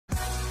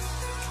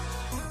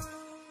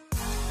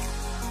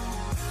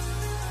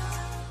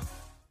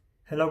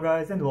Hello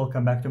guys and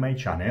welcome back to my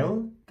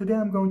channel. Today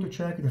I'm going to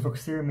check the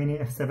Foxeer Mini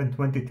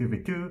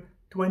F722 V2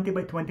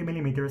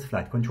 20x20mm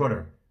flight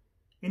controller.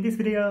 In this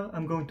video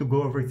I'm going to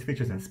go over its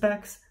features and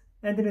specs,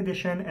 and in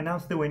addition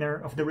announce the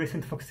winner of the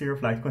recent Foxeer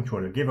flight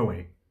controller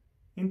giveaway.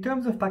 In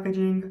terms of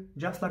packaging,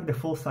 just like the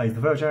full-sized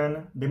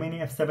version, the Mini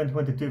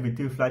F722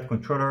 V2 flight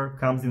controller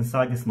comes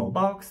inside the small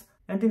box,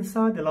 and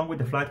inside, along with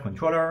the flight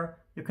controller,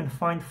 you can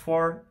find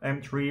 4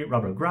 M3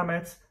 rubber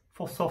grommets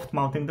for soft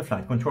mounting the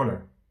flight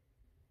controller.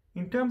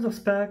 In terms of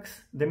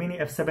specs, the Mini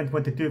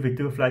F722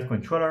 V2 flight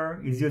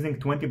controller is using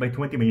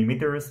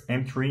 20x20mm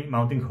M3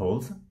 mounting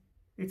holes.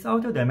 Its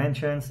outer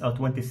dimensions are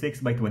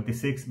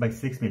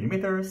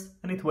 26x26x6mm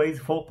and it weighs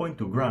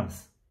 4.2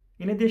 grams.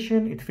 In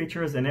addition, it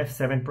features an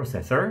F7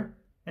 processor,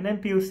 an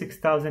MPU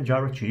 6000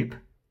 gyro chip,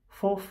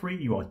 4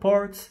 free UART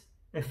ports,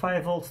 a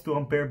 5V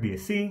 2A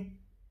BEC,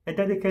 a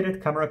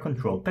dedicated camera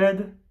control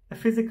pad, a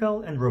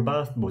physical and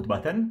robust boot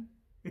button.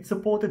 Its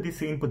supported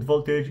DC input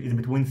voltage is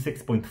between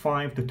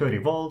 6.5 to 30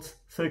 volts,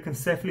 so you can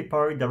safely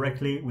power it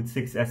directly with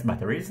 6S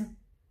batteries.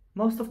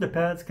 Most of the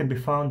pads can be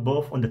found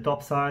both on the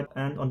top side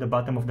and on the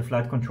bottom of the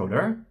flight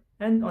controller,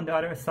 and on the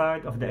other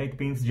side of the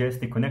 8-pins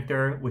JST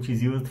connector, which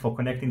is used for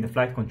connecting the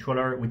flight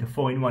controller with a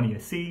 4-in-1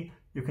 ESC,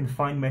 you can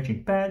find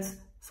matching pads,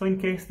 so in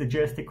case the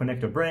JST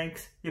connector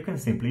breaks, you can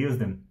simply use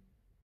them.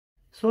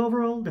 So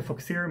overall, the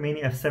Foxeer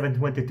Mini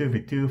F722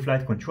 V2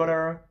 flight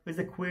controller is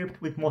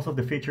equipped with most of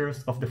the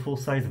features of the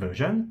full-size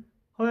version.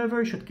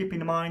 However, you should keep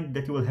in mind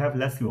that you will have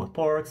less UART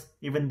ports,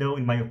 even though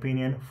in my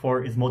opinion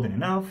 4 is more than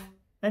enough.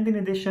 And in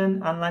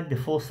addition, unlike the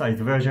full-size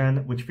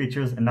version, which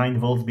features a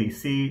 9V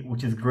BEC,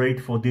 which is great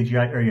for DJI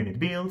Air Unit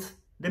builds,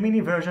 the Mini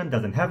version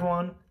doesn't have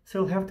one, so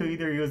you'll have to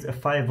either use a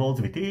 5V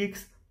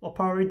VTX or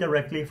power it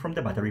directly from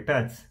the battery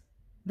pads.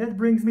 That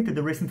brings me to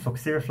the recent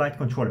Foxeer flight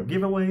controller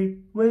giveaway,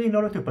 where in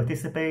order to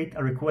participate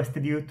I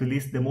requested you to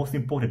list the most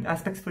important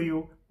aspects for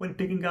you when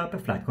picking up a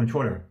flight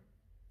controller.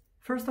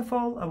 First of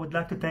all, I would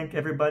like to thank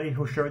everybody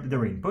who shared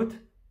their input,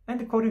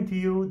 and according to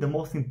you, the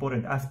most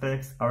important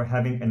aspects are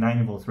having a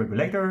 9V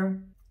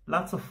regulator,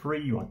 lots of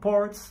free UART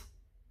ports,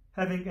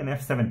 having an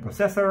F7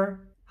 processor,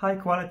 high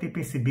quality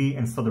PCB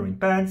and soldering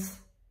pads.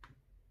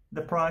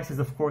 The price is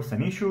of course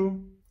an issue.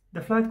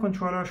 The flight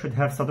controller should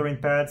have soldering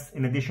pads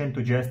in addition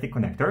to JST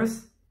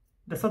connectors.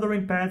 The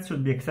soldering pads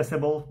should be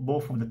accessible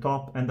both from the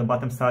top and the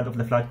bottom side of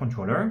the flight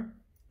controller.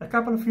 A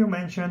couple of you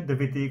mentioned the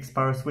VTX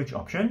power switch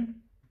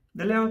option.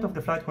 The layout of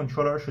the flight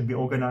controller should be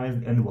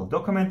organized and well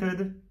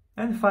documented.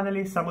 And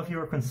finally, some of you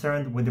are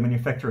concerned with the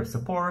manufacturer's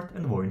support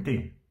and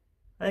warranty.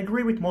 I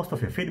agree with most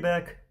of your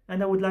feedback,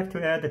 and I would like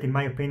to add that in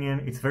my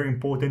opinion it's very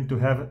important to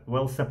have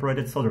well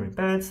separated soldering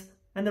pads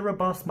and a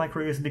robust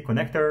micro USB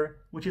connector,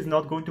 which is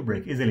not going to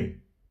break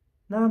easily.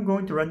 Now I'm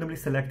going to randomly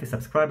select a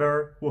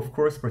subscriber who of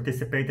course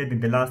participated in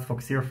the last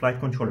Foxeer flight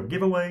controller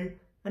giveaway,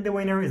 and the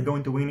winner is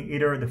going to win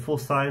either the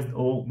full-sized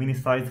or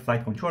mini-sized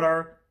flight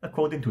controller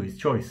according to his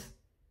choice.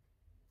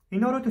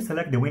 In order to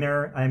select the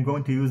winner, I am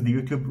going to use the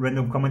YouTube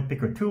random comment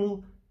picker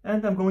tool,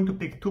 and I'm going to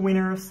pick 2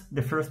 winners.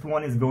 The first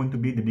one is going to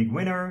be the big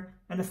winner,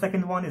 and the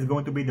second one is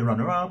going to be the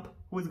runner-up,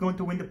 who is going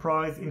to win the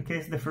prize in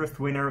case the first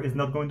winner is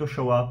not going to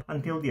show up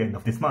until the end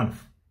of this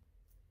month.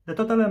 The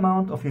total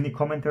amount of unique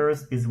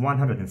commenters is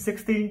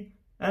 160,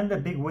 and the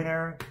big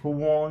winner who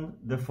won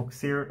the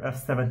Foxeer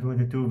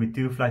F722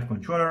 V2 flight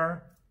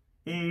controller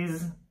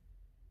is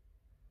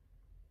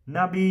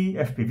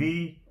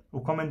KremerFPV, who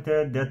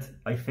commented that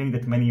I think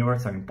that many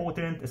UARTs are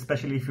important,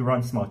 especially if you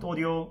run smart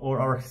audio or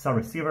RXR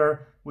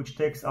receiver, which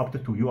takes up to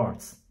 2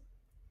 UARTs.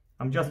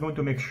 I'm just going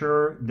to make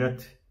sure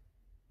that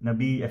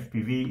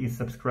KremerFPV is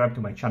subscribed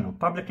to my channel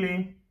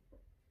publicly.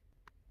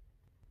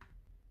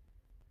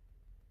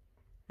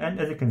 And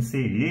as you can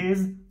see, he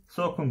is.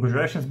 So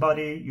congratulations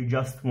buddy, you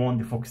just won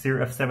the Foxeer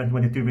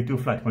F722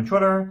 V2 flight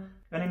controller,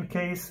 and in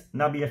case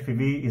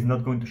KremerFPV is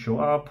not going to show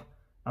up,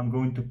 I'm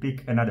going to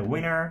pick another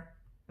winner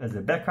as a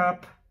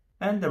backup,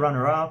 and the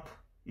runner-up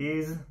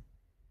is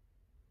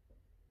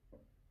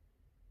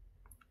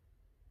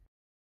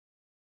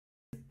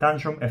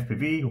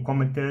KremerFPV, who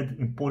commented,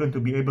 important to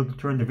be able to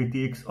turn the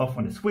VTX off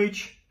on the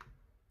switch.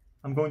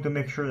 I'm going to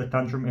make sure that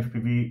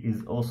KremerFPV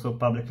is also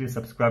publicly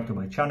subscribed to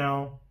my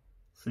channel,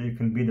 so you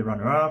can be the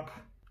runner-up.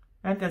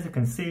 And as you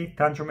can see,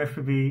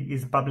 KremerFPV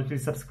is publicly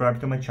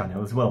subscribed to my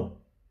channel as well.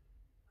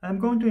 I'm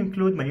going to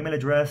include my email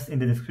address in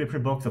the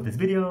description box of this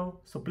video,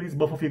 so please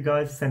both of you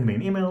guys send me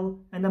an email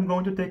and I'm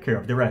going to take care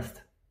of the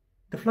rest.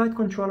 The flight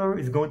controller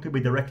is going to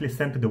be directly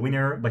sent to the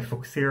winner by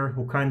Foxeer,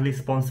 who kindly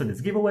sponsored this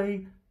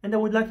giveaway, and I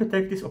would like to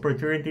take this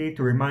opportunity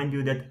to remind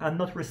you that I'm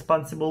not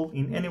responsible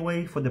in any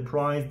way for the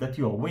prize that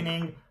you are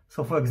winning.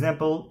 So for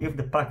example, if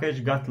the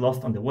package got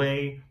lost on the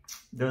way,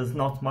 there's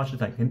not much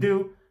that I can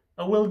do.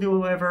 I will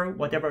do, however,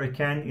 whatever I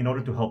can in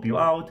order to help you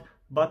out,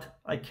 but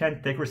I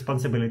can't take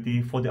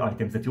responsibility for the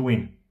items that you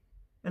win.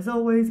 As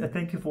always, I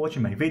thank you for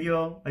watching my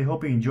video. I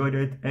hope you enjoyed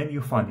it and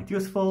you found it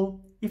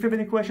useful. If you have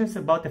any questions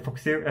about the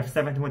Foxeer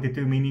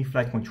F722 Mini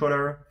flight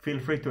controller, feel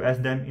free to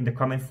ask them in the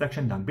comments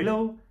section down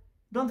below.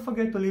 Don't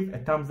forget to leave a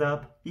thumbs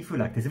up if you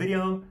like this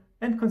video,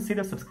 and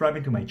consider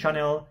subscribing to my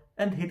channel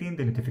and hitting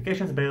the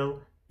notifications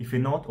bell if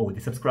you're not already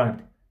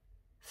subscribed.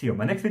 See you on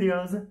my next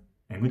videos,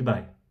 and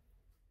goodbye.